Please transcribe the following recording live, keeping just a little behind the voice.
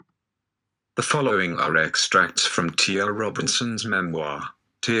The following are extracts from Tia Robinson's memoir,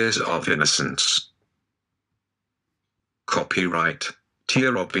 Tears of Innocence. Copyright,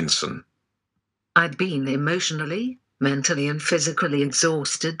 Tia Robinson. I'd been emotionally, mentally and physically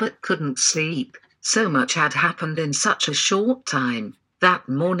exhausted but couldn't sleep. So much had happened in such a short time. That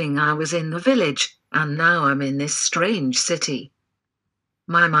morning I was in the village, and now I'm in this strange city.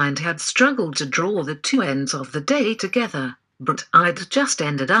 My mind had struggled to draw the two ends of the day together, but I'd just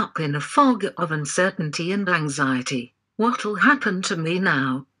ended up in a fog of uncertainty and anxiety. What'll happen to me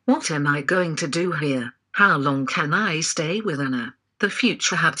now? What am I going to do here? How long can I stay with Anna? The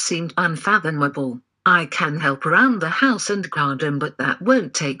future had seemed unfathomable. I can help around the house and garden, but that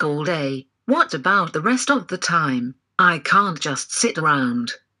won't take all day. What about the rest of the time? I can't just sit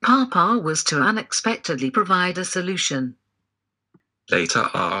around. Papa was to unexpectedly provide a solution. Later,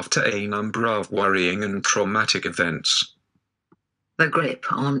 after a number of worrying and traumatic events. The grip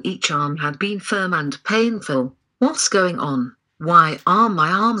on each arm had been firm and painful. What's going on? Why are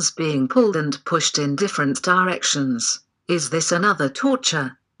my arms being pulled and pushed in different directions? Is this another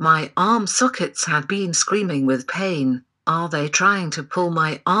torture? My arm sockets had been screaming with pain. Are they trying to pull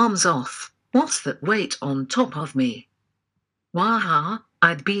my arms off? What's that weight on top of me? Waha,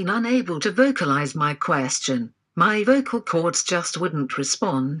 I'd been unable to vocalize my question. My vocal cords just wouldn't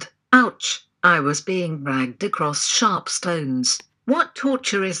respond. Ouch, I was being dragged across sharp stones. What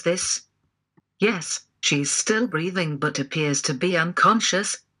torture is this? Yes, she's still breathing but appears to be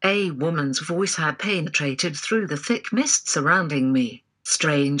unconscious. A woman's voice had penetrated through the thick mist surrounding me.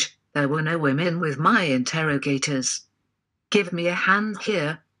 Strange, there were no women with my interrogators. Give me a hand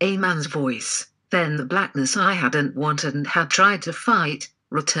here, a man's voice. Then the blackness I hadn't wanted and had tried to fight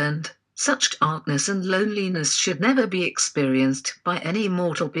returned. Such darkness and loneliness should never be experienced by any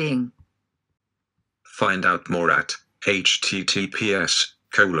mortal being. Find out more at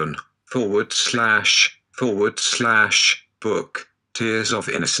https://book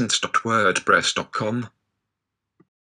tearsofinnocence.wordpress.com